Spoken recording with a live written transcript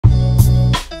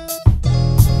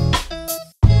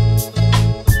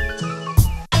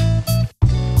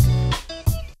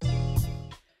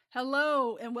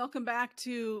Hello, and welcome back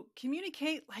to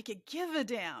Communicate Like a Give a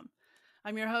Damn.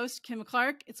 I'm your host, Kim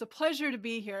Clark. It's a pleasure to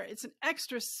be here. It's an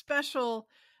extra special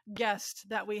guest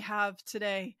that we have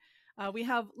today. We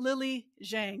have Lily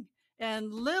Zheng.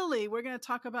 And Lily, we're going to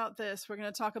talk about this. We're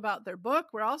going to talk about their book.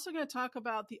 We're also going to talk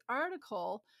about the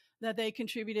article that they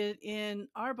contributed in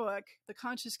our book, The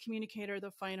Conscious Communicator, The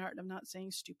Fine Art of Not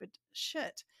Saying Stupid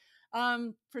Shit.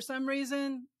 For some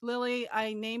reason, Lily,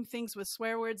 I name things with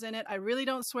swear words in it. I really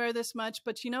don't swear this much,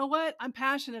 but you know what? I'm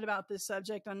passionate about this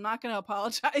subject. I'm not going to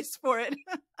apologize for it.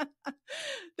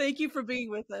 Thank you for being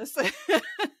with us.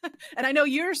 And I know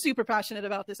you're super passionate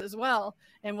about this as well.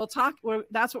 And we'll talk,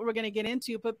 that's what we're going to get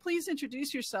into, but please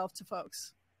introduce yourself to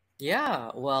folks. Yeah,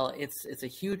 well, it's a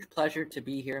huge pleasure to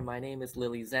be here. My name is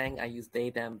Lily Zheng. I use they,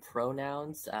 them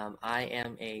pronouns. I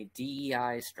am a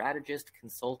DEI strategist,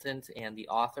 consultant, and the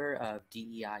author of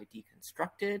DEI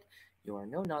Deconstructed, your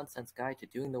no-nonsense guide to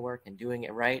doing the work and doing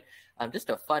it right.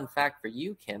 Just a fun fact for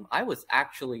you, Kim, I was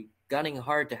actually gunning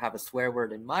hard to have a swear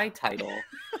word in my title,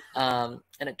 and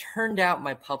it turned out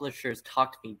my publishers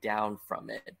talked me down from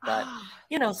it. But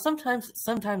you know,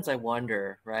 sometimes I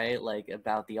wonder, right, like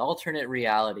about the alternate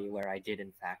reality where I did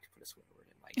in fact put a swear word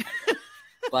in my title.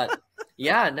 But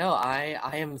yeah, no, I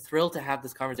am thrilled to have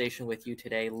this conversation with you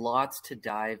today. Lots to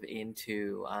dive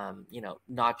into, you know,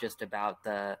 not just about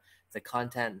the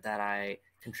content that I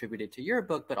contributed to your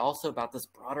book, but also about this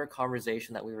broader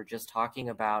conversation that we were just talking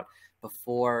about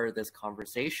before this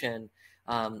conversation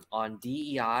on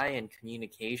DEI and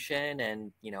communication,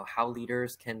 and you know how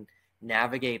leaders can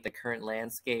navigate the current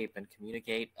landscape and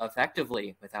communicate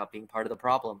effectively without being part of the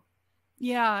problem.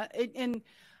 Yeah, and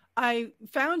I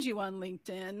found you on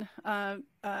LinkedIn.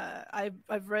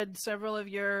 I've read several of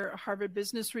your Harvard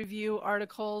Business Review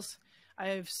articles.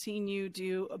 I've seen you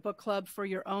do a book club for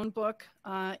your own book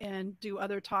and do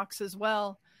other talks as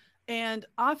well. And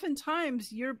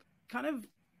oftentimes you're kind of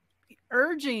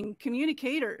urging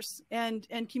communicators and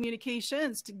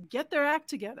communications to get their act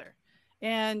together.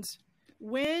 And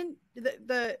when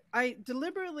I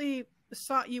deliberately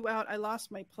sought you out, I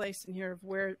lost my place in here of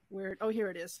where oh, here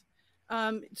it is.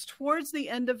 It's towards the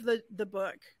end of the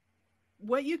book.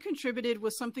 What you contributed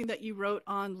was something that you wrote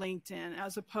on LinkedIn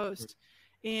as a post.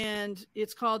 And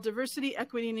it's called Diversity,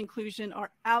 Equity, and Inclusion Are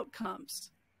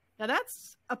Outcomes. Now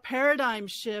that's a paradigm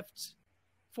shift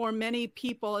for many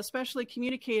people, especially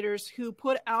communicators who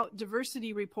put out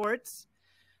diversity reports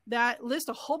that list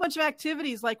a whole bunch of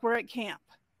activities like we're at camp.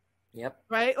 Yep.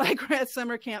 Right? Like we're at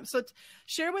summer camp. So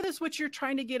share with us what you're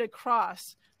trying to get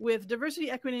across with diversity,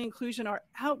 equity, and inclusion are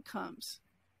outcomes.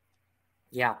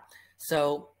 Yeah.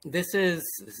 So this is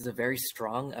a very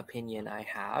strong opinion I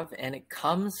have, and it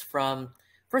comes from,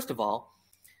 first of all,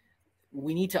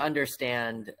 we need to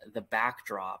understand the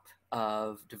backdrop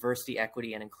of diversity,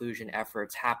 equity, and inclusion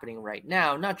efforts happening right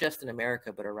now, not just in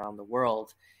America, but around the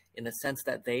world, in the sense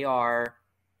that they are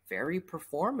very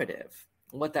performative.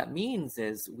 And what that means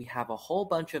is we have a whole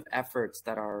bunch of efforts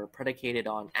that are predicated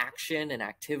on action and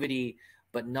activity,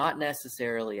 but not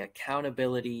necessarily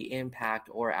accountability, impact,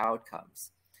 or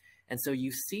outcomes. And so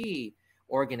you see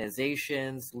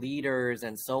organizations, leaders,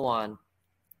 and so on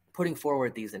putting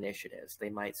forward these initiatives. They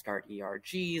might start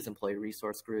ERGs, employee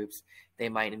resource groups. They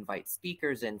might invite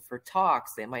speakers in for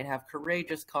talks. They might have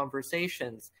courageous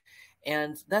conversations.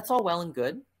 And that's all well and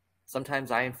good.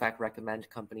 Sometimes I, in fact, recommend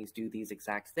companies do these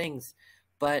exact things.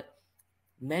 But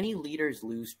many leaders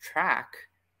lose track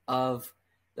of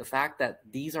the fact that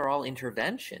these are all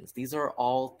interventions. These are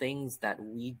all things that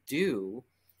we do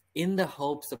in the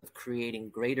hopes of creating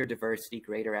greater diversity,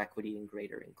 greater equity, and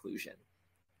greater inclusion.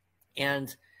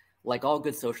 And like all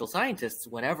good social scientists,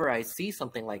 whenever I see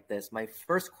something like this, my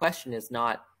first question is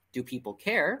not, do people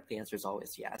care? The answer is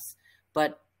always yes.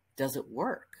 But does it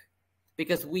work?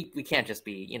 Because we can't just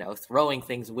be, you know, throwing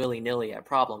things willy-nilly at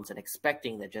problems and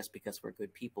expecting that just because we're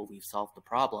good people, we've solved the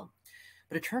problem.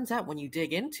 But it turns out when you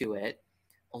dig into it,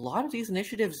 a lot of these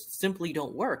initiatives simply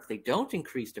don't work. They don't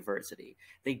increase diversity.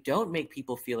 They don't make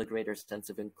people feel a greater sense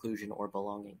of inclusion or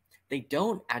belonging. They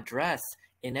don't address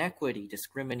inequity,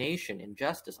 discrimination,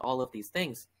 injustice, all of these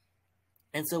things.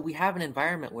 And so we have an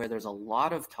environment where there's a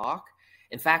lot of talk.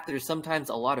 In fact, there's sometimes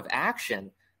a lot of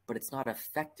action, but it's not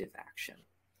effective action.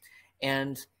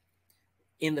 And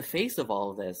in the face of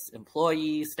all of this,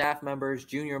 employees, staff members,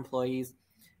 junior employees,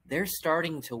 they're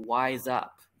starting to wise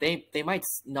up. They might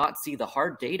not see the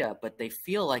hard data, but they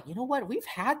feel like, you know what, we've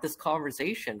had this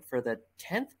conversation for the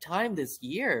 10th time this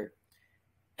year,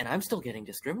 and I'm still getting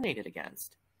discriminated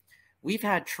against. We've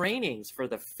had trainings for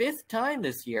the 5th time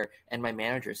this year, and my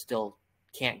manager still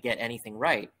can't get anything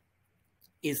right.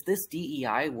 Is this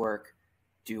DEI work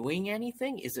doing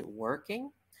anything? Is it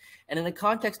working? And in the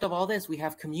context of all this, we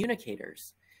have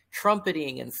communicators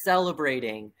trumpeting and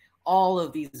celebrating all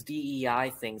of these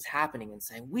DEI things happening and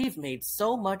saying, we've made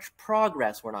so much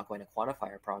progress. We're not going to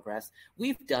quantify our progress.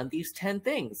 We've done these 10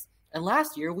 things. And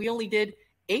last year, we only did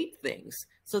 8 things.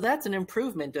 So that's an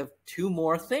improvement of 2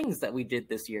 more things that we did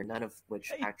this year, none of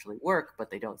which actually work,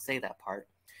 but they don't say that part.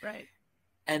 Right.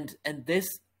 And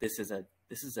this is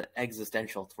an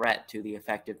existential threat to the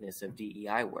effectiveness of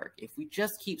DEI work. If we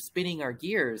just keep spinning our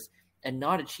gears and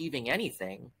not achieving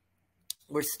anything,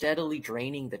 we're steadily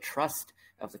draining the trust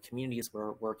of the communities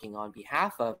we're working on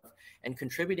behalf of and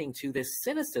contributing to this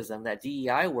cynicism that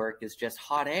DEI work is just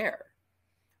hot air,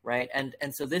 right? And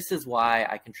so this is why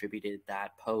I contributed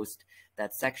that post,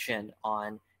 that section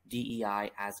on DEI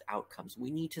as outcomes.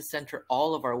 We need to center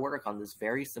all of our work on this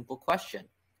very simple question.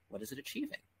 What is it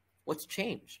achieving? What's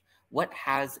changed? What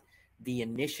has the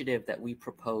initiative that we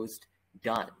proposed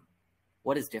done?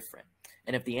 What is different?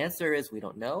 And if the answer is we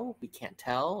don't know, we can't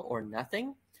tell, or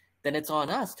nothing, then it's on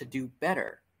us to do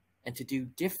better and to do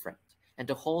different and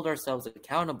to hold ourselves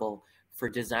accountable for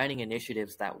designing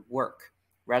initiatives that work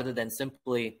rather than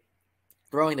simply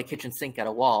throwing the kitchen sink at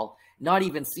a wall, not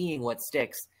even seeing what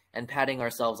sticks and patting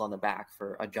ourselves on the back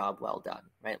for a job well done,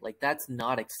 right? Like that's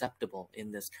not acceptable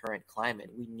in this current climate.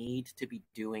 We need to be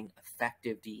doing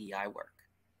effective DEI work.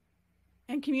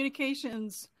 And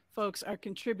communications folks are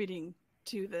contributing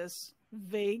to this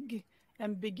vague,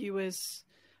 ambiguous,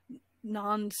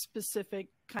 non-specific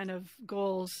kind of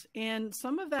goals. And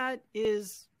some of that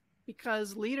is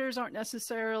because leaders aren't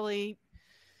necessarily,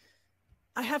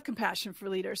 I have compassion for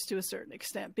leaders to a certain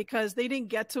extent because they didn't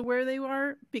get to where they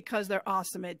were because they're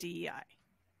awesome at DEI,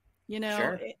 you know?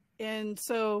 Sure. And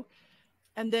so,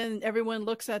 and then everyone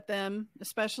looks at them,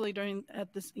 especially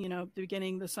at this, you know, the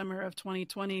beginning, the summer of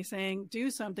 2020 saying, do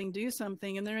something.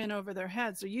 And they're in over their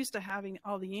heads. They're used to having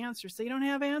all the answers. They don't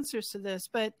have answers to this,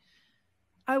 but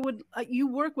you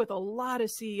work with a lot of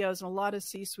CEOs and a lot of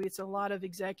C-suites, a lot of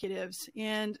executives.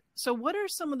 And so what are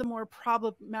some of the more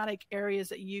problematic areas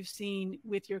that you've seen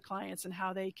with your clients and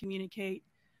how they communicate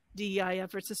DEI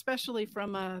efforts, especially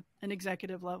from an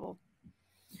executive level?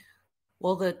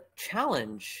 Well, the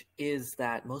challenge is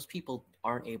that most people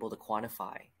aren't able to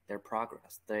quantify their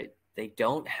progress. They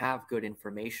don't have good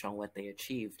information on what they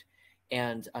achieved.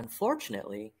 And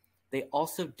unfortunately, they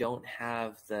also don't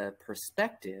have the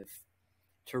perspective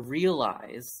to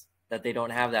realize that they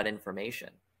don't have that information.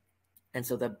 And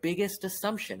so the biggest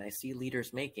assumption I see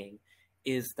leaders making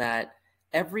is that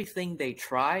everything they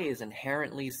try is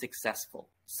inherently successful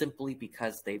simply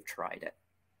because they've tried it.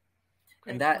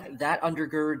 Great. And that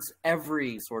undergirds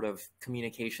every sort of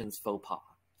communications faux pas,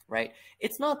 right?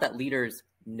 It's not that leaders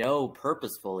know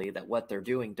purposefully that what they're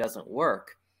doing doesn't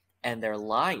work and they're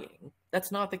lying.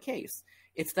 That's not the case.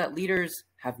 It's that leaders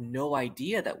have no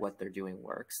idea that what they're doing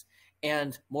works.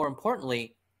 And more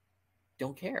importantly,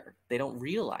 don't care. They don't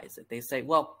realize it. They say,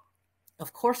 well,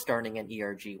 of course, starting an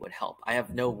ERG would help. I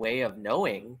have no way of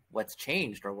knowing what's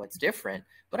changed or what's different,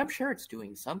 but I'm sure it's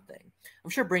doing something.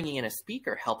 I'm sure bringing in a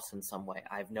speaker helps in some way.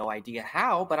 I have no idea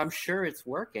how, but I'm sure it's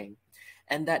working.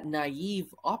 And that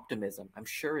naive optimism, I'm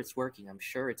sure it's working, I'm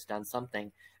sure it's done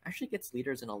something, actually gets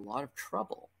leaders in a lot of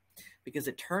trouble because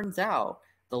it turns out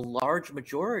the large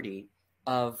majority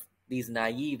of these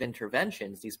naive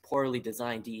interventions, these poorly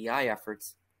designed DEI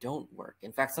efforts, don't work.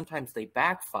 In fact, sometimes they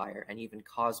backfire and even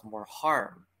cause more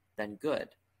harm than good.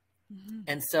 Mm-hmm.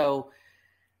 And so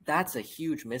that's a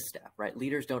huge misstep, right?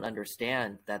 Leaders don't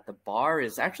understand that the bar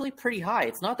is actually pretty high.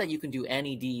 It's not that you can do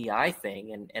any DEI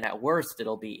thing and at worst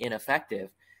it'll be ineffective.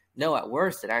 No, at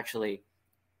worst it actually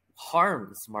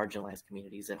harms marginalized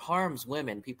communities. It harms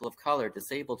women, people of color,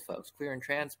 disabled folks, queer and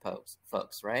trans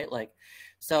folks, right? Like,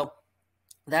 so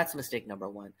that's mistake number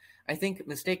one. I think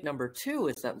mistake number two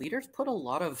is that leaders put a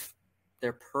lot of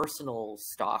their personal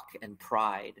stock and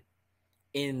pride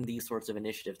in these sorts of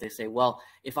initiatives. They say, well,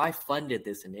 if I funded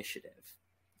this initiative,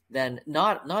 then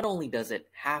not only does it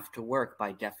have to work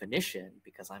by definition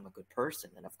because I'm a good person,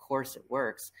 and of course it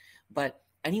works, but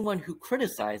anyone who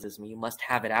criticizes me must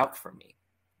have it out for me.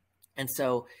 And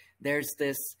so there's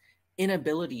this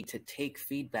inability to take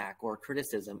feedback or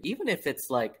criticism, even if it's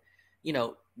like, you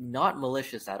know, not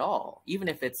malicious at all. Even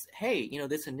if it's, hey, you know,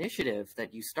 this initiative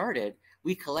that you started,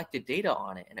 we collected data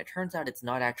on it, and it turns out it's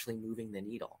not actually moving the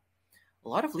needle. A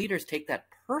lot of leaders take that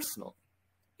personally.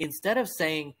 Instead of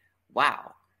saying,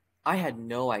 wow, I had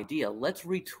no idea, let's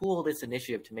retool this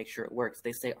initiative to make sure it works,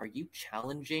 they say, are you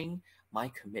challenging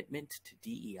my commitment to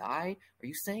DEI? Are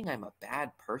you saying I'm a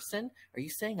bad person? Are you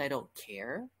saying I don't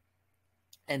care?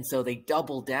 And so they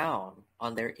double down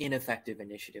on their ineffective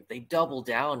initiative. They double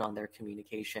down on their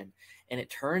communication. And it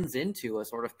turns into a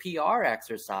sort of PR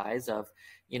exercise of,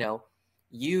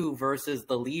 you versus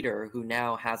the leader who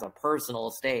now has a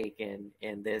personal stake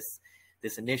in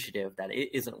this initiative that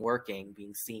it isn't working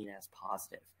being seen as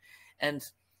positive. And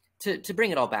to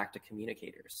bring it all back to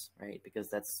communicators, right? Because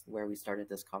that's where we started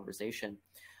this conversation.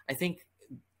 I think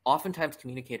oftentimes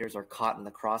communicators are caught in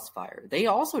the crossfire. They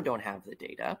also don't have the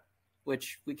data,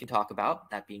 which we can talk about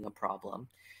that being a problem.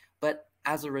 But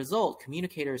as a result,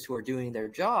 communicators who are doing their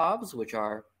jobs, which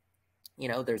are,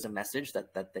 there's a message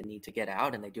that they need to get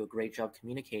out and they do a great job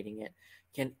communicating it,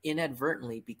 can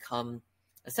inadvertently become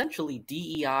essentially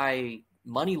DEI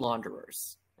money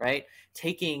launderers, right?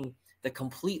 Taking the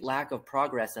complete lack of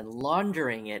progress and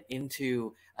laundering it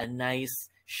into a nice,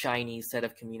 shiny set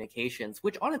of communications,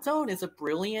 which on its own is a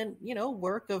brilliant,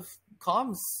 work of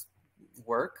comms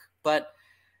work, but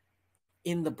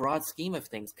in the broad scheme of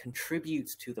things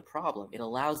contributes to the problem. It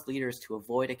allows leaders to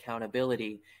avoid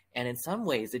accountability. And in some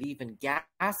ways, it even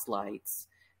gaslights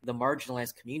the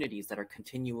marginalized communities that are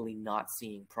continually not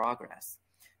seeing progress.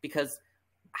 Because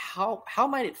how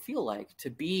might it feel like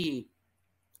to be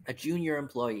a junior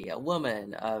employee, a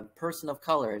woman, a person of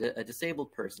color, a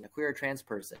disabled person, a queer or trans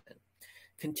person,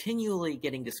 continually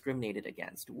getting discriminated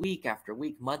against week after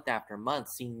week, month after month,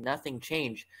 seeing nothing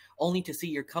change, only to see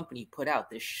your company put out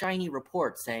this shiny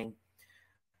report saying,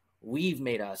 we've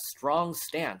made a strong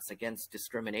stance against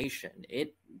discrimination.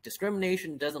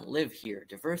 Discrimination doesn't live here.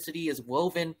 Diversity is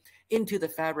woven into the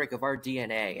fabric of our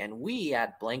DNA, and we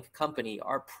at blank company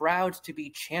are proud to be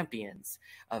champions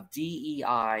of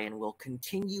DEI and will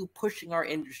continue pushing our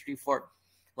industry for,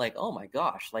 like, oh my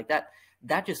gosh, like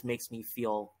that just makes me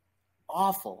feel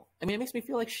awful. I mean, it makes me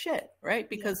feel like shit, right?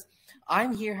 Because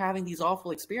I'm here having these awful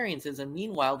experiences, and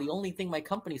meanwhile, the only thing my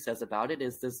company says about it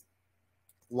is this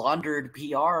laundered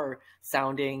PR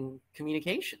sounding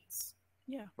communications.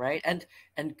 Yeah. Right. And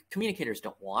communicators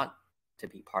don't want to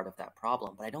be part of that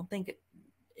problem, but I don't think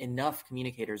enough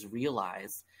communicators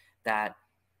realize that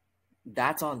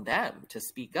that's on them to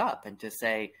speak up and to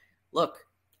say, look,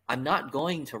 I'm not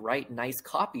going to write nice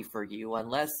copy for you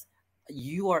unless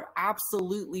you are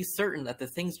absolutely certain that the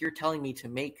things you're telling me to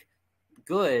make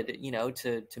good,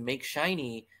 to make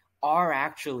shiny, are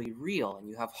actually real, and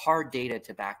you have hard data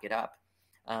to back it up.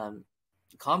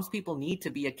 Comms people need to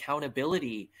be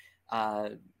accountability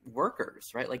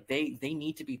workers, right? Like they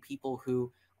need to be people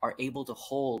who are able to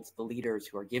hold the leaders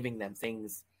who are giving them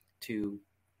things to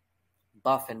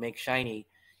buff and make shiny.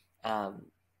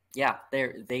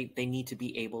 They need to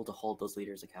be able to hold those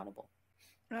leaders accountable.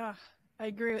 I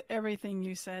agree with everything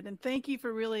you said. And thank you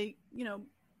for really,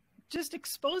 just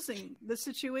exposing the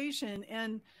situation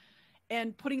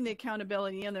and putting the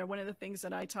accountability in there. One of the things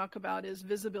that I talk about is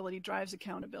visibility drives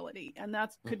accountability. And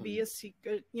that could be a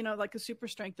secret, like a super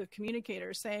strength of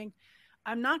communicators saying,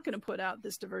 I'm not going to put out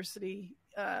this diversity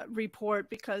report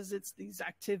because it's these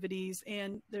activities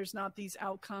and there's not these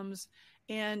outcomes.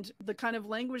 And the kind of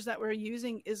language that we're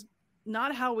using is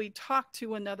not how we talk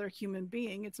to another human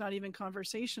being. It's not even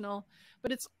conversational,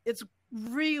 but it's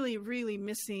really, really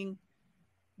missing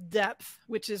depth,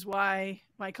 which is why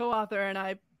my co-author and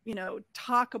I,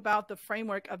 talk about the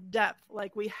framework of depth.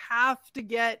 Like we have to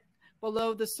get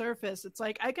below the surface. It's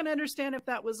like, I can understand if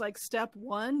that was like step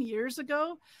 1 years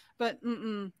ago, but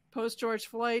post George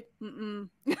Floyd,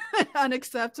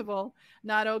 unacceptable,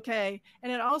 not okay.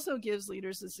 And it also gives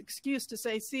leaders this excuse to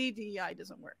say, see, DEI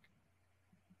doesn't work.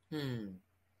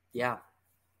 Yeah.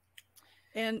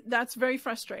 And that's very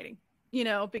frustrating,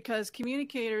 because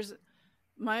communicators,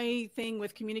 my thing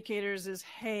with communicators is,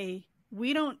 hey,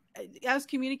 we don't, as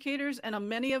communicators, and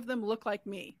many of them look like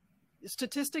me.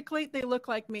 Statistically, they look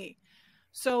like me.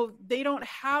 So they don't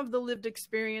have the lived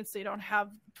experience. They don't have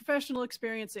professional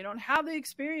experience. They don't have the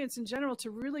experience in general to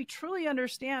really, truly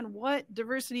understand what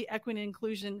diversity, equity, and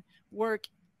inclusion work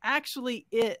actually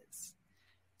is.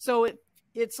 So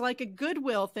it's like a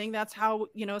goodwill thing. That's how,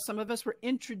 some of us were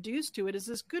introduced to it, is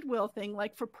this goodwill thing,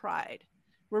 like for Pride.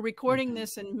 We're recording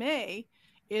this in May.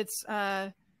 It's,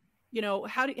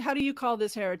 how do you call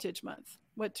this Heritage Month?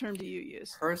 What term do you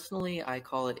use? Personally, I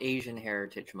call it Asian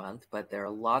Heritage Month, but there are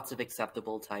lots of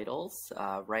acceptable titles.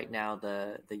 Right now,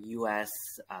 the U.S.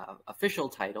 Official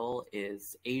title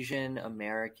is Asian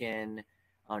American.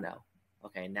 Oh no.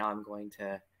 Okay, now I'm going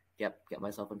to get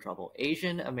myself in trouble.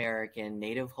 Asian American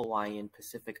Native Hawaiian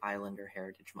Pacific Islander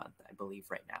Heritage Month, I believe,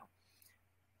 right now.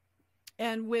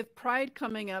 And with Pride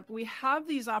coming up, we have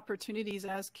these opportunities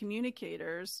as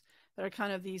communicators that are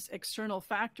kind of these external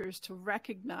factors to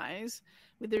recognize.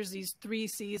 There's these 3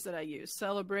 C's that I use: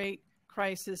 celebrate,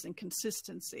 crisis, and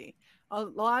consistency. A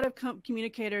lot of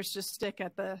communicators just stick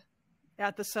at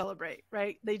the celebrate,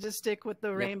 right? They just stick with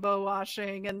the rainbow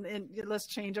washing and let's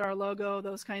change our logo,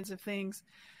 those kinds of things.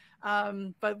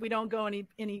 But we don't go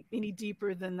any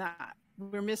deeper than that.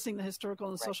 We're missing the historical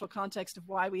and social context of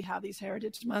why we have these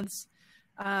heritage months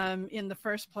in the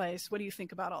first place. What do you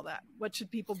think about all that? What should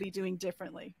people be doing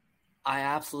differently? I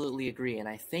absolutely agree. And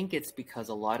I think it's because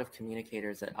a lot of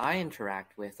communicators that I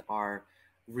interact with are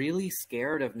really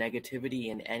scared of negativity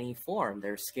in any form.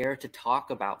 They're scared to talk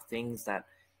about things that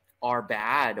are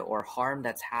bad or harm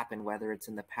that's happened, whether it's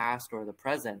in the past or the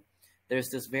present. There's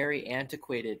this very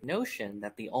antiquated notion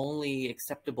that the only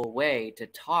acceptable way to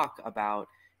talk about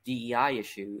DEI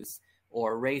issues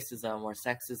or racism or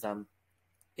sexism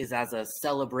is as a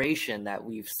celebration that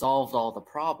we've solved all the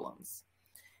problems.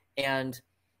 And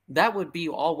that would be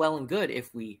all well and good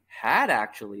if we had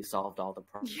actually solved all the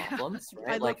problems,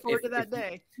 right? I look forward to that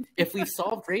day. If we've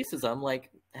solved racism, like,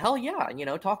 hell yeah,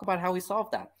 talk about how we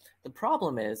solved that. The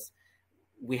problem is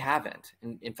we haven't.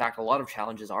 In fact, a lot of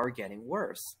challenges are getting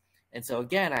worse. And so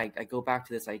again, I go back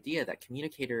to this idea that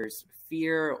communicators'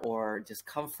 fear or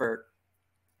discomfort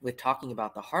with talking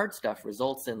about the hard stuff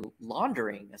results in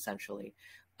laundering, essentially,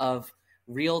 of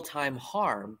real-time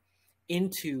harm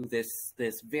into this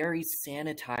very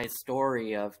sanitized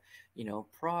story of,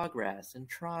 progress and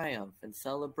triumph and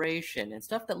celebration and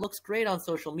stuff that looks great on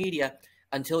social media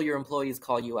until your employees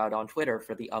call you out on Twitter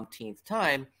for the umpteenth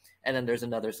time. And then there's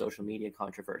another social media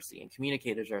controversy, and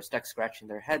communicators are stuck scratching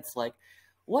their heads like,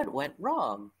 what went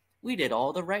wrong? We did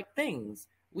all the right things.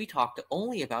 We talked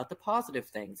only about the positive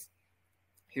things.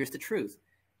 Here's the truth.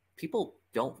 People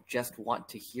don't just want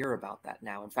to hear about that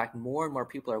now. In fact, more and more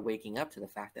people are waking up to the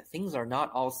fact that things are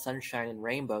not all sunshine and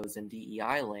rainbows in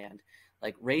DEI land.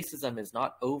 Like, racism is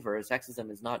not over, sexism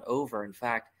is not over. In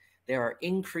fact, there are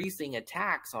increasing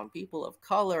attacks on people of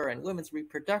color and women's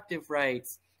reproductive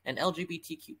rights and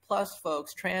LGBTQ plus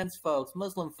folks, trans folks,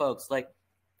 Muslim folks. Like,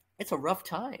 it's a rough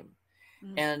time.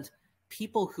 And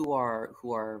people who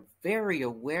are very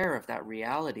aware of that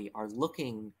reality are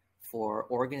looking for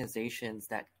organizations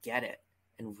that get it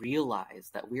and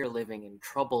realize that we are living in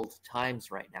troubled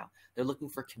times right now. They're looking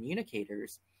for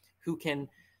communicators who can,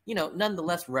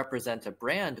 nonetheless represent a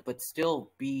brand, but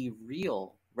still be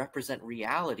real, represent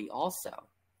reality also.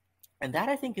 And that,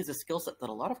 I think, is a skill set that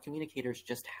a lot of communicators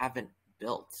just haven't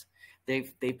built.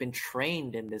 They've been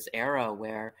trained in this era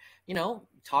where,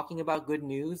 talking about good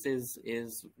news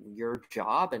is your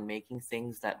job, and making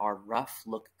things that are rough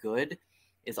look good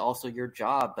is also your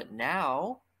job. But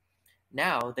now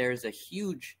there's a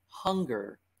huge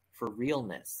hunger for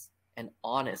realness and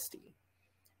honesty,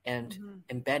 and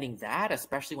embedding that,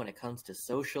 especially when it comes to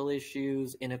social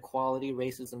issues, inequality,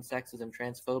 racism, sexism,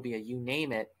 transphobia, you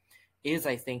name it, is,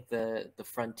 I think, the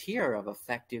frontier of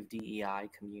effective DEI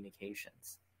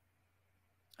communications.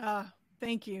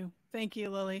 Thank you. Thank you,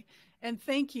 Lily. And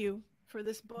thank you for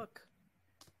this book.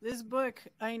 This book,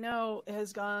 I know,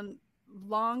 has gone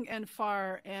long and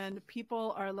far, and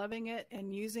people are loving it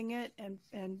and using it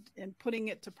and putting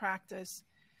it to practice.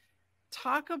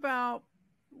 Talk about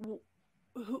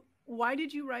why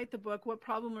did you write the book? What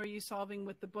problem are you solving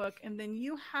with the book? And then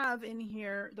you have in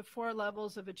here the 4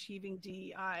 levels of achieving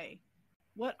DEI.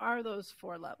 What are those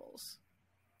 4 levels?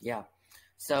 Yeah.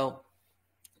 So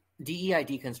DEI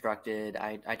Deconstructed,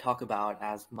 I talk about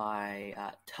as my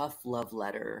tough love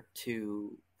letter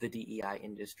to the DEI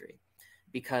industry,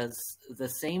 because the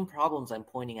same problems I'm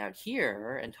pointing out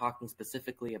here and talking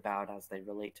specifically about as they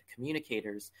relate to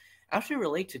communicators actually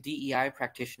relate to DEI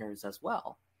practitioners as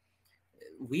well.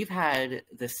 We've had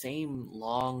the same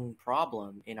long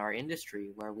problem in our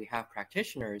industry where we have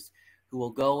practitioners who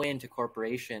will go into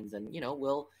corporations and,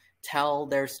 will tell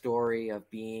their story of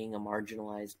being a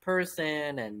marginalized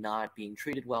person and not being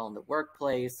treated well in the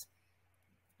workplace,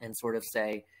 and sort of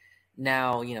say,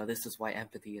 now, this is why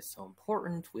empathy is so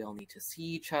important. We all need to see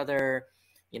each other.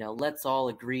 Let's all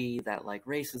agree that, like,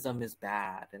 racism is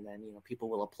bad. And then, people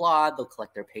will applaud, they'll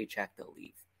collect their paycheck, they'll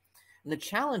leave. And the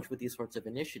challenge with these sorts of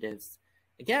initiatives,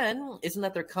 again, isn't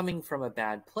that they're coming from a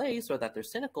bad place or that they're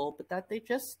cynical, but that they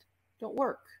just don't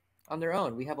work on their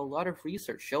own. We have a lot of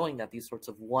research showing that these sorts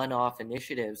of one-off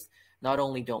initiatives not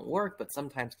only don't work, but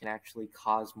sometimes can actually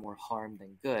cause more harm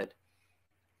than good.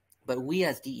 But we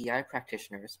as DEI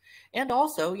practitioners, and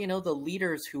also, the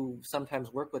leaders who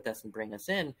sometimes work with us and bring us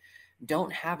in,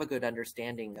 don't have a good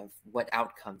understanding of what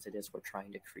outcomes it is we're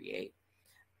trying to create.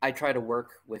 I try to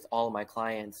work with all of my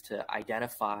clients to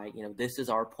identify, this is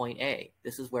our point A.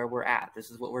 This is where we're at. This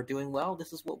is what we're doing well.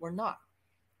 This is what we're not.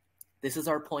 This is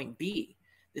our point B.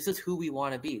 This is who we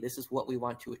want to be. This is what we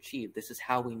want to achieve. This is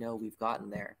how we know we've gotten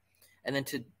there. and then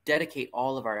to dedicate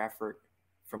all of our effort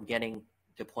from getting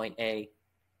to point A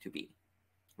to B,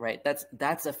 right?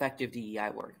 That's effective DEI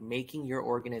work, making your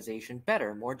organization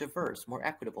better, more diverse, more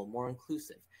equitable, more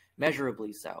inclusive,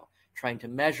 measurably so, trying to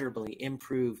measurably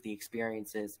improve the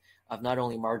experiences of not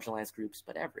only marginalized groups,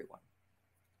 but everyone.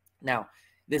 Now,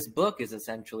 this book is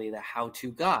essentially the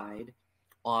how-to guide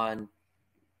on,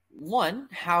 one,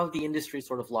 how the industry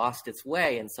sort of lost its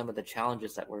way and some of the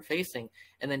challenges that we're facing,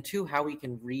 and then two, how we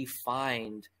can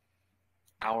refine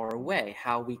our way,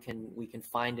 how we can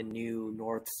find a new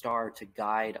North Star to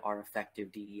guide our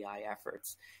effective DEI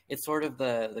efforts. It's sort of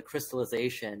the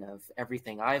crystallization of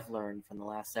everything I've learned from the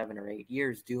last 7 or 8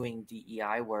 years doing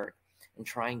DEI work and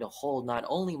trying to hold not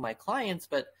only my clients,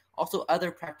 but also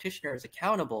other practitioners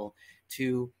accountable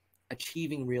to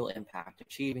achieving real impact,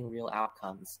 achieving real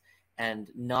outcomes,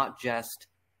 and not just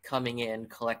coming in,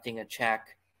 collecting a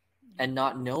check, and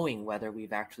not knowing whether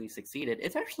we've actually succeeded.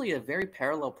 It's actually a very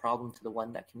parallel problem to the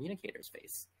one that communicators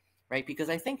face, right? Because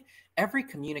I think every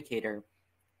communicator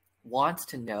wants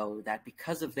to know that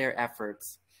because of their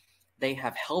efforts, they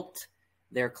have helped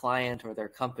their client or their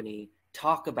company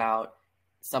talk about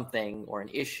something or an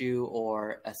issue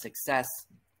or a success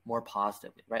more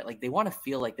positively, right? Like they want to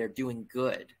feel like they're doing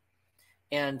good.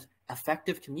 And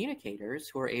effective communicators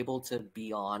who are able to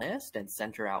be honest and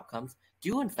center outcomes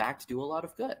do in fact do a lot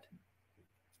of good.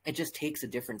 It just takes a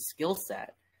different skill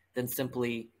set than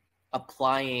simply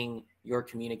applying your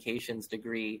communications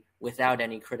degree without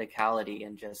any criticality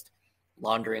and just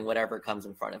laundering whatever comes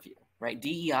in front of you, right?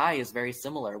 DEI is very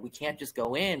similar. We can't just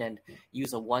go in and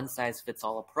use a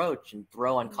one-size-fits-all approach and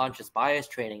throw unconscious bias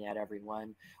training at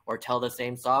everyone or tell the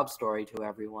same sob story to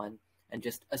everyone and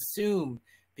just assume,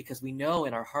 because we know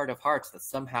in our heart of hearts that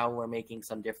somehow we're making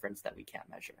some difference that we can't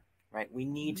measure, right? We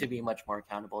need to be much more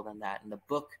accountable than that. And the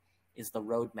book is the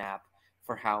roadmap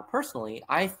for how, personally,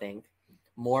 I think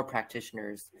more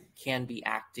practitioners can be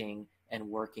acting and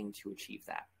working to achieve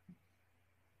that.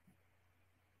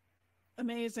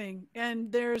 Amazing. And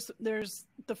there's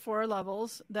the 4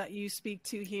 levels that you speak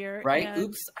to here. Right? And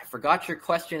oops, I forgot your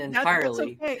question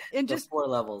entirely. That's okay. And just 4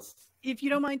 levels. If you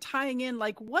don't mind tying in,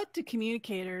 like, what do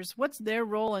communicators, what's their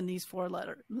role in these 4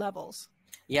 levels?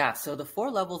 Yeah, so the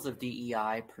 4 levels of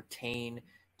DEI pertain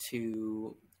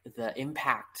to the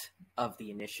impact of the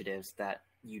initiatives that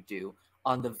you do.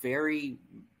 On the very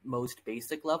most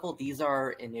basic level, these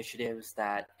are initiatives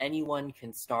that anyone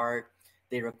can start.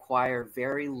 They require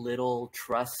very little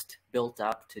trust built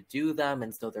up to do them,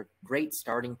 and so they're great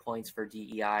starting points for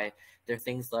DEI. They're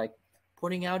things like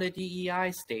putting out a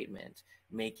DEI statement,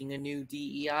 making a new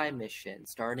DEI mission,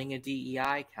 starting a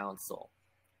DEI council.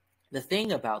 The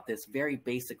thing about this very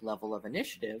basic level of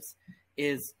initiatives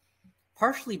is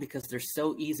partially because they're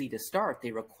so easy to start,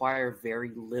 they require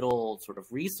very little sort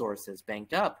of resources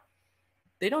banked up.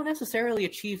 They don't necessarily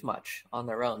achieve much on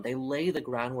their own. They lay the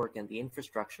groundwork and the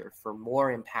infrastructure for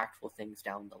more impactful things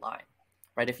down the line,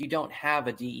 right? If you don't have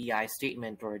a DEI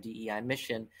statement or a DEI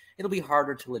mission, it'll be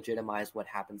harder to legitimize what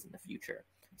happens in the future.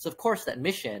 So of course that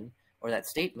mission or that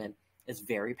statement is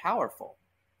very powerful.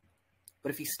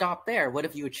 But if you stop there, what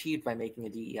have you achieved by making a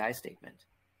DEI statement?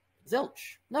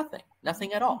 Zilch,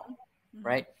 nothing at all,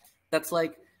 right? That's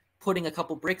like putting a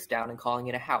couple bricks down and calling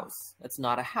it a house. That's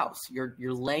not a house. You're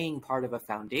laying part of a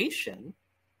foundation.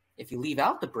 If you leave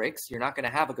out the bricks, you're not going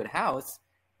to have a good house,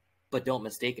 but don't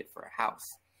mistake it for a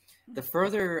house. The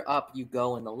further up you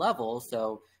go in the level,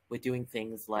 so with doing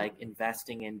things like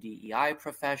investing in DEI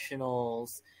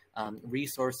professionals,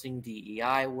 resourcing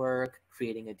DEI work,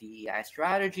 creating a DEI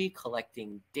strategy,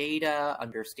 collecting data,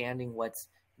 understanding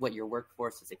what your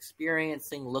workforce is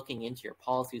experiencing, looking into your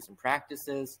policies and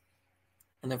practices.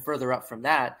 And then further up from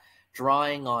that,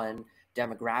 drawing on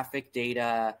demographic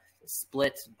data,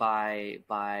 split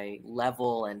by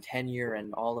level and tenure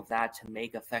and all of that to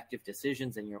make effective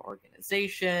decisions in your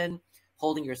organization,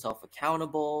 holding yourself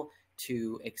accountable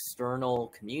to external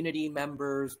community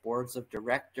members, boards of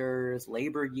directors,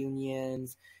 labor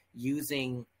unions,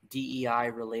 using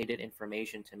DEI-related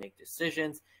information to make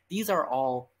decisions. These are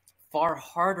all far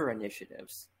harder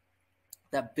initiatives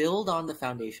that build on the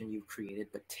foundation you've created,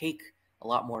 but take a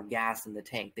lot more gas in the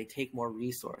tank. They take more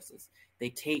resources. They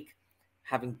take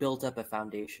having built up a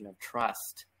foundation of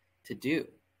trust to do,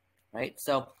 right?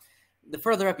 So the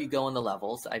further up you go in the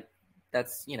levels,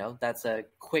 that's a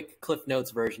quick Cliff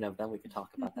Notes version of them. We could talk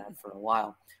about that for a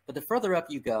while. But the further up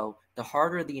you go, the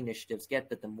harder the initiatives get,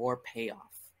 but the more payoff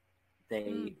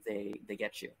they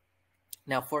get you.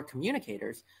 Now, for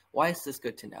communicators, why is this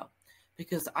good to know?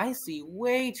 because I see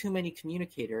way too many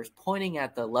communicators pointing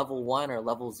at the level 1 or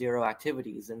level 0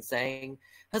 activities and saying,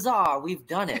 huzzah, we've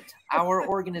done it. Our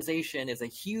organization is a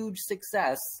huge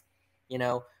success. You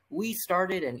know, we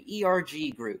started an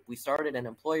ERG group. We started an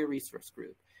employee resource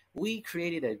group. We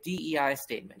created a DEI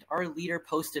statement. Our leader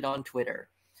posted on Twitter.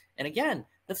 And again,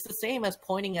 that's the same as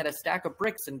pointing at a stack of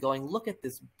bricks and going, look at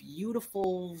this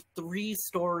beautiful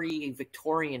 3-story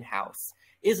Victorian house.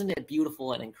 Isn't it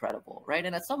beautiful and incredible, right?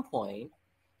 And at some point,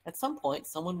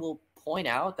 someone will point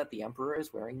out that the emperor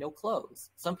is wearing no clothes.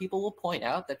 Some people will point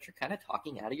out that you're kind of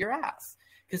talking out of your ass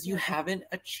because you haven't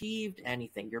achieved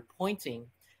anything. You're pointing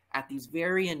at these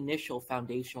very initial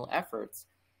foundational efforts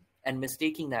and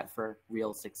mistaking that for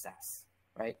real success,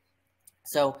 right?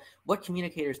 So what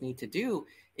communicators need to do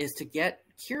is to get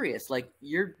curious. Like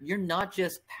you're not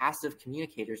just passive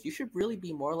communicators. You should really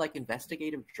be more like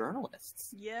investigative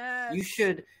journalists. Yes.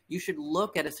 You should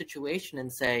look at a situation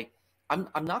and say,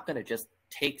 I'm not going to just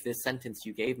take this sentence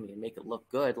you gave me and make it look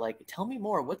good. Like, tell me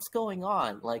more. What's going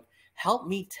on? Like, help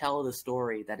me tell the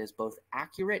story that is both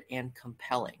accurate and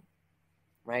compelling,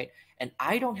 right? And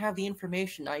I don't have the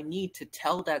information I need to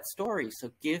tell that story.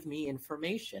 So give me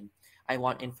information. I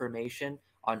want information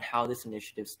on how this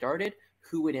initiative started,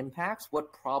 who it impacts,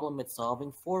 what problem it's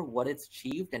solving for, what it's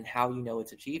achieved, and how you know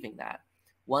it's achieving that.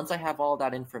 Once I have all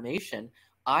that information,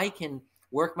 I can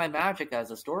work my magic as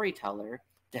a storyteller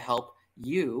to help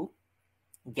you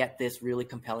get this really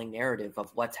compelling narrative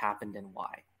of what's happened and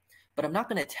why. But I'm not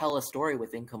going to tell a story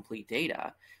with incomplete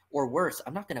data, or worse,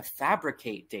 I'm not going to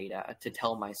fabricate data to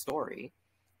tell my story.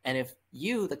 And if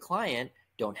you, the client,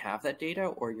 don't have that data,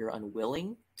 or you're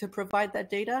unwilling to provide that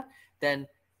data, then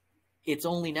it's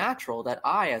only natural that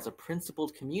I, as a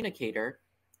principled communicator,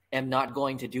 am not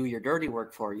going to do your dirty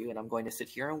work for you, and I'm going to sit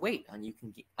here and wait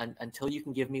until you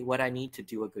can give me what I need to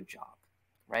do a good job,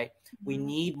 right? Mm-hmm. We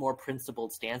need more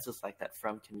principled stances like that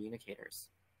from communicators.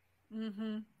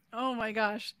 Mm-hmm. Oh my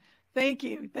gosh. Thank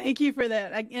you for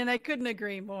that. I couldn't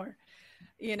agree more.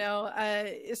 You know,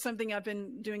 it's something I've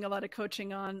been doing a lot of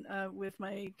coaching on with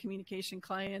my communication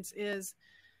clients is,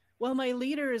 well, my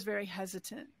leader is very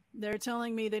hesitant. They're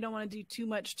telling me they don't want to do too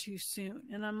much too soon.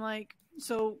 And I'm like,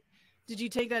 so did you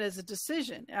take that as a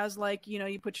decision? As like, you know,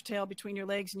 you put your tail between your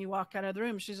legs and you walk out of the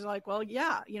room? She's like, well,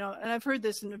 yeah, you know, and I've heard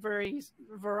this in a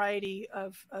variety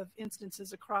of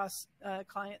instances across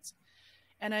clients.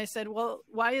 And I said, well,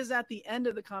 why is that the end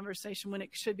of the conversation when it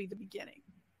should be the beginning?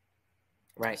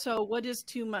 Right. So what is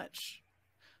too much?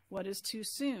 What is too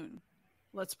soon?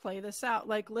 Let's play this out.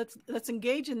 Like, let's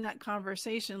engage in that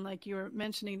conversation. Like you were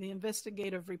mentioning, the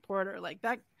investigative reporter, like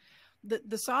that,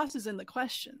 the sauce is in the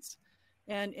questions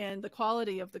and the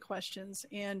quality of the questions,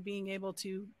 and being able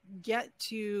to get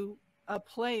to a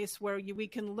place where we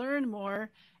can learn more,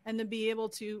 and then be able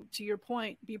to your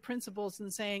point, be principles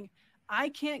and saying, I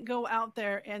can't go out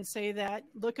there and say that,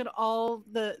 look at all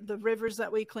the rivers that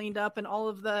we cleaned up and all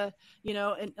of the, you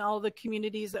know, and all the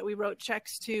communities that we wrote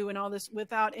checks to and all this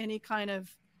without any kind of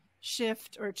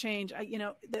shift or change. You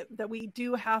know, that we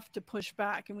do have to push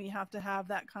back, and we have to have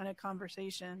that kind of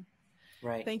conversation.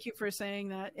 Right. Thank you for saying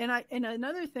that. And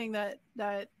another thing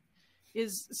that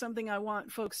is something I want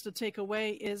folks to take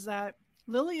away is that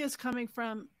Lily is coming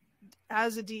from,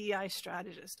 as a DEI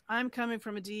strategist, I'm coming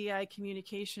from a DEI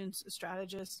communications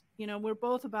strategist. You know, we're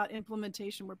both about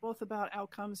implementation. We're both about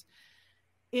outcomes.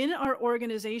 In our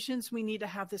organizations, we need to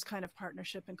have this kind of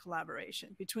partnership and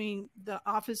collaboration between the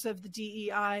Office of the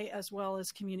DEI as well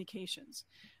as communications.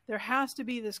 There has to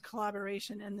be this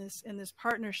collaboration and this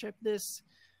partnership, this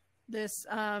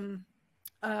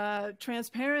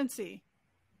transparency,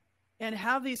 and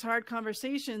have these hard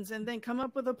conversations, and then come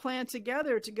up with a plan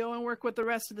together to go and work with the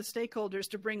rest of the stakeholders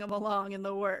to bring them along in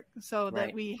the work, so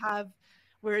that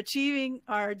we're achieving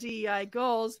our DEI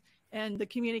goals, and the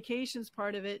communications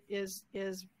part of it is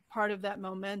part of that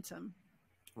momentum.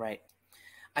 Right.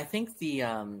 I think the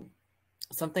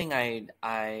something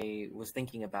I was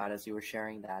thinking about as you were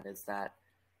sharing that is that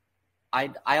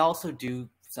I also do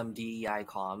some DEI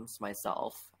comms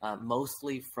myself,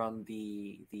 mostly from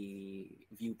the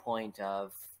viewpoint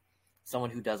of someone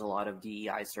who does a lot of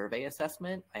DEI survey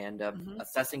assessment. I end up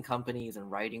assessing companies and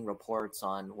writing reports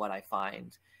on what I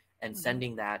find, and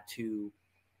sending that to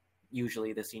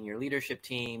usually the senior leadership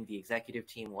team, the executive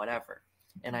team, whatever.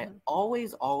 And I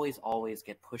always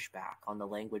get pushback on the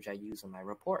language I use in my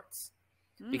reports,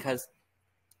 because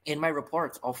in my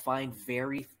reports, I'll find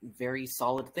very, very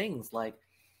solid things like,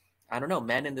 I don't know,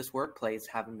 men in this workplace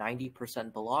have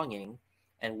 90% belonging,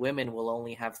 and women will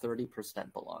only have 30%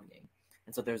 belonging.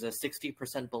 And so there's a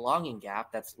 60% belonging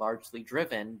gap that's largely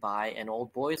driven by an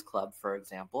old boys club, for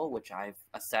example, which I've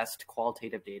assessed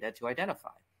qualitative data to identify.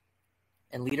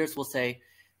 And leaders will say,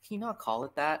 can you not call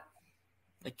it that?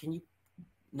 Like, can you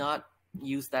not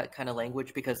use that kind of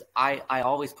language? Because I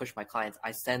always push my clients.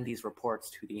 I send these reports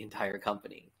to the entire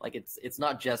company. Like it's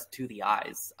not just to the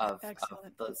eyes of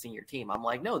the senior team. I'm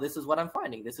like, no, this is what I'm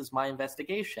finding. This is my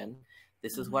investigation.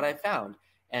 This is what I found.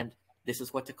 And this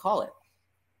is what to call it.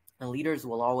 And leaders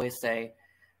will always say,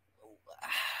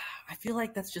 I feel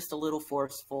like that's just a little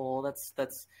forceful. That's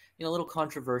a little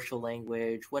controversial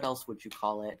language. What else would you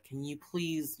call it? Can you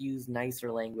please use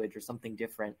nicer language or something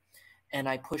different? And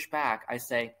I push back. I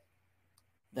say,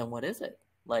 then what is it?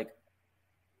 Like,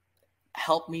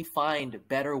 help me find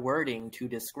better wording to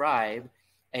describe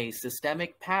a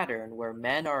systemic pattern where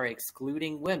men are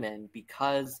excluding women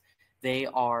because they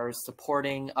are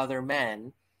supporting other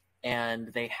men and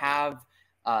they have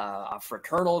a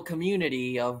fraternal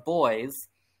community of boys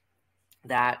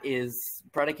that is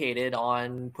predicated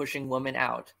on pushing women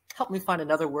out. Help me find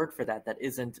another word for that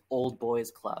isn't old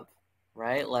boys club,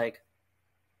 right? Like,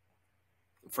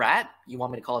 frat? You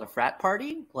want me to call it a frat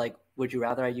party? Like, would you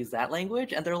rather I use that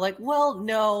language? And they're like, well,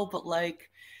 no, but like,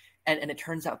 and it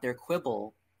turns out their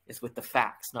quibble is with the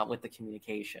facts, not with the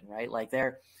communication, right? Like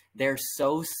they're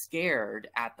so scared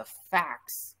at the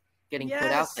facts getting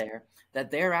put out there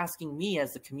that they're asking me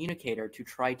as the communicator to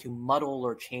try to muddle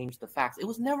or change the facts. It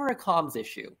was never a comms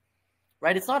issue,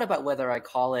 right? It's not about whether I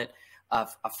call it a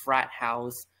frat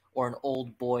house or an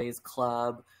old boys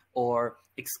club or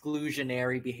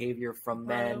exclusionary behavior from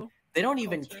men. They don't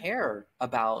even care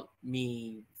about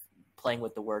me playing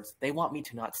with the words. They want me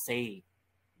to not say,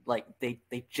 like,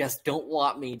 they just don't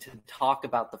want me to talk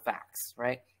about the facts,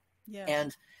 right? Yeah.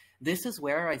 And this is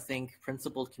where I think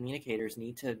principled communicators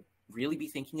need to really be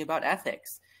thinking about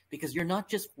ethics, because you're not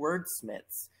just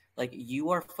wordsmiths. Like, you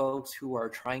are folks who are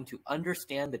trying to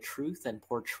understand the truth and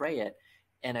portray it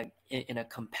in a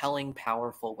compelling,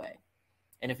 powerful way.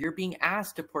 And if you're being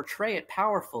asked to portray it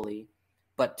powerfully,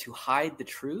 but to hide the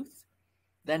truth,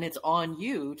 then it's on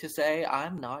you to say,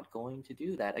 I'm not going to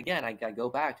do that. Again, I go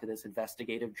back to this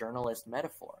investigative journalist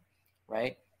metaphor,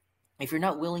 right? If you're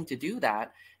not willing to do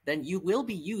that, then you will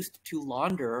be used to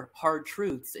launder hard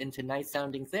truths into nice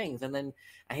sounding things. And then,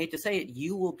 I hate to say it,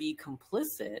 you will be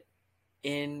complicit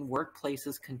in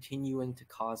workplaces continuing to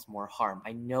cause more harm.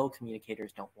 I know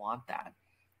communicators don't want that,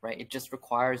 right? It just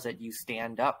requires that you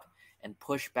stand up and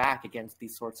push back against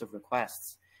these sorts of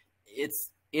requests.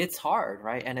 It's hard,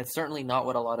 right? And it's certainly not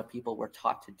what a lot of people were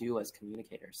taught to do as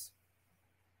communicators.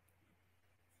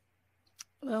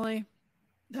 Lily,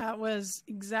 that was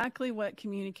exactly what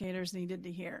communicators needed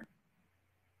to hear.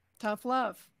 Tough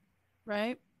love,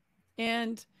 right?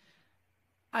 And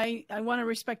I want to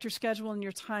respect your schedule and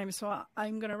your time, so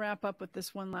I'm going to wrap up with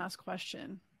this one last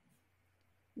question.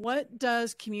 What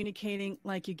does communicating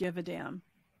like you give a damn?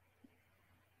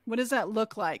 What does that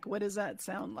look like? What does that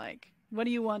sound like? What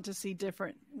do you want to see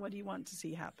different? What do you want to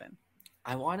see happen?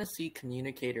 I want to see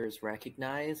communicators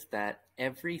recognize that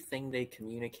everything they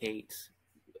communicate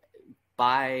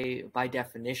by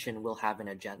definition will have an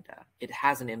agenda. It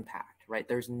has an impact, right?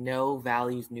 There's no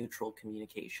values neutral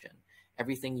communication.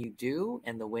 Everything you do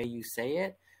and the way you say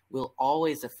it will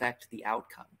always affect the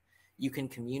outcome. You can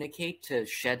communicate to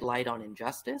shed light on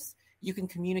injustice. You can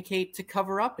communicate to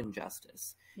cover up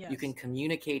injustice. Yes. You can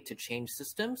communicate to change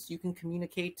systems. You can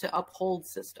communicate to uphold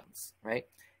systems, right?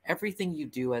 Everything you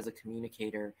do as a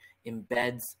communicator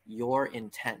embeds your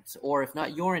intent, or if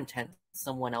not your intent,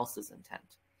 someone else's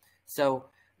intent. So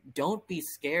don't be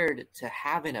scared to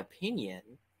have an opinion,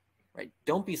 right?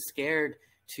 Don't be scared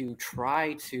to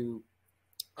try to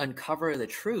uncover the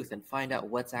truth and find out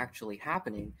what's actually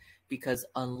happening, because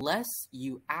unless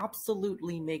you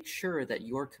absolutely make sure that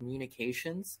your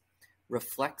communications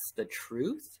reflects the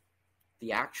truth,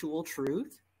 the actual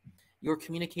truth, your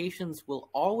communications will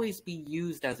always be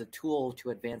used as a tool to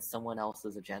advance someone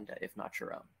else's agenda, if not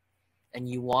your own. And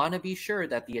you want to be sure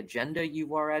that the agenda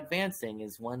you are advancing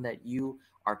is one that you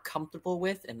are comfortable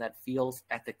with and that feels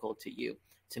ethical to you.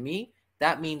 To me,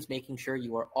 that means making sure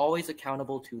you are always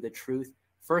accountable to the truth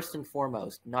first and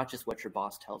foremost, not just what your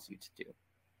boss tells you to do.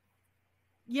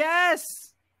 Yes.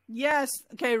 Yes.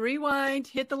 Okay, rewind,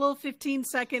 hit the little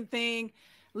 15-second thing,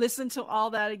 listen to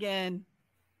all that again.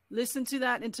 Listen to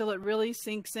that until it really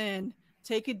sinks in.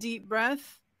 Take a deep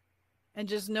breath and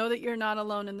just know that you're not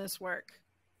alone in this work.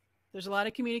 There's a lot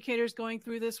of communicators going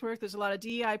through this work. There's a lot of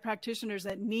DEI practitioners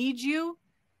that need you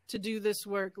to do this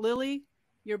work. Lily,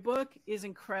 your book is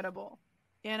incredible.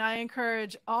 And I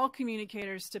encourage all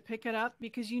communicators to pick it up,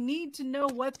 because you need to know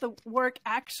what the work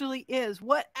actually is.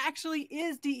 What actually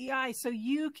is DEI, so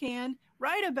you can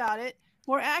write about it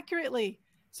more accurately,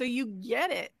 so you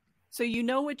get it, so you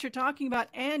know what you're talking about,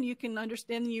 and you can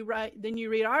understand. Then you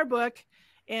read our book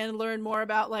and learn more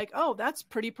about, like, oh, that's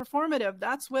pretty performative.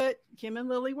 That's what Kim and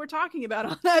Lily were talking about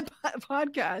on that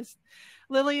podcast.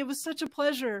 Lily, it was such a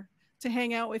pleasure to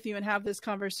hang out with you and have this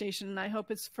conversation. And I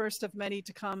hope it's first of many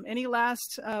to come. Any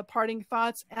last parting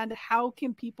thoughts, and how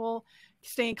can people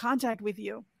stay in contact with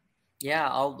you? Yeah,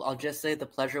 I'll just say the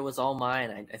pleasure was all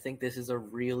mine. I think this is a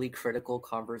really critical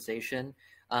conversation.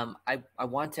 I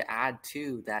want to add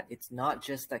too that it's not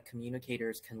just that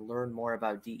communicators can learn more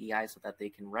about DEI so that they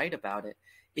can write about it.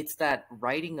 It's that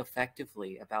writing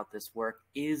effectively about this work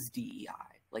is DEI.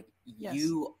 Like, yes.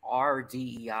 You are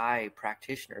DEI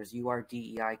practitioners, you are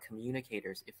DEI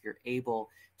communicators if you're able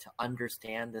to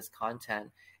understand this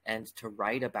content and to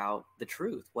write about the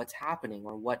truth, what's happening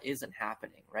or what isn't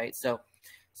happening, right? So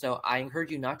I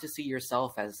encourage you not to see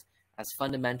yourself as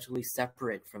fundamentally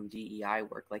separate from DEI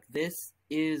work. Like, this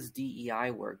is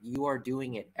DEI work. You are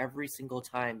doing it every single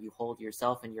time you hold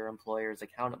yourself and your employers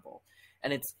accountable.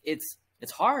 And it's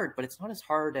hard, but it's not as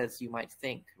hard as you might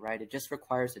think, right? It just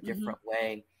requires a different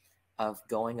way of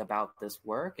going about this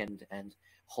work and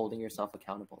holding yourself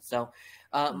accountable. So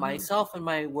myself and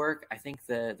my work, I think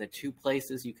the two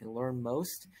places you can learn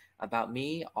most about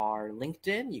me are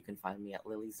LinkedIn. You can find me at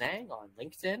Lily Zheng on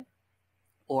LinkedIn,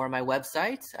 or my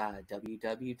website,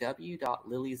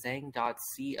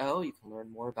 www.lilyzheng.co. You can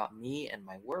learn more about me and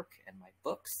my work and my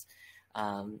books.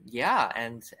 And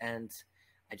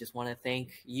I just want to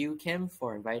thank you, Kim,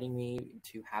 for inviting me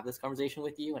to have this conversation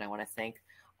with you. And I want to thank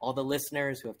all the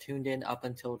listeners who have tuned in up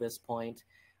until this point.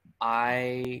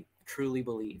 I truly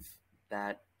believe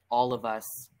that all of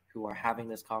us who are having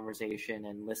this conversation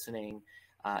and listening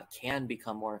can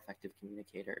become more effective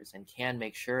communicators and can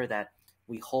make sure that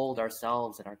we hold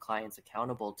ourselves and our clients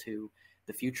accountable to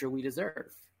the future we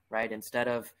deserve, right? Instead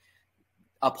of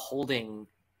upholding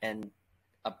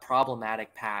a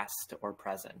problematic past or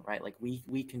present, right? Like,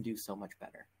 we can do so much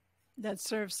better. That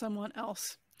serves someone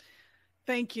else.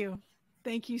 Thank you.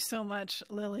 Thank you so much,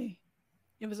 Lily.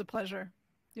 It was a pleasure.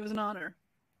 It was an honor.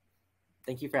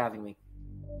 Thank you for having me.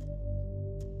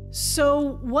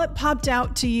 So what popped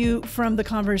out to you from the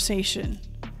conversation?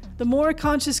 The more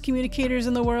conscious communicators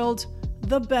in the world,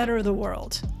 the better the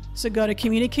world. So go to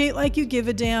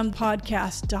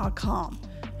communicatelikeyougiveadamnpodcast.com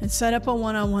and set up a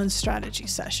one-on-one strategy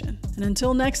session. And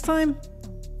until next time,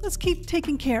 let's keep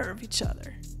taking care of each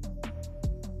other.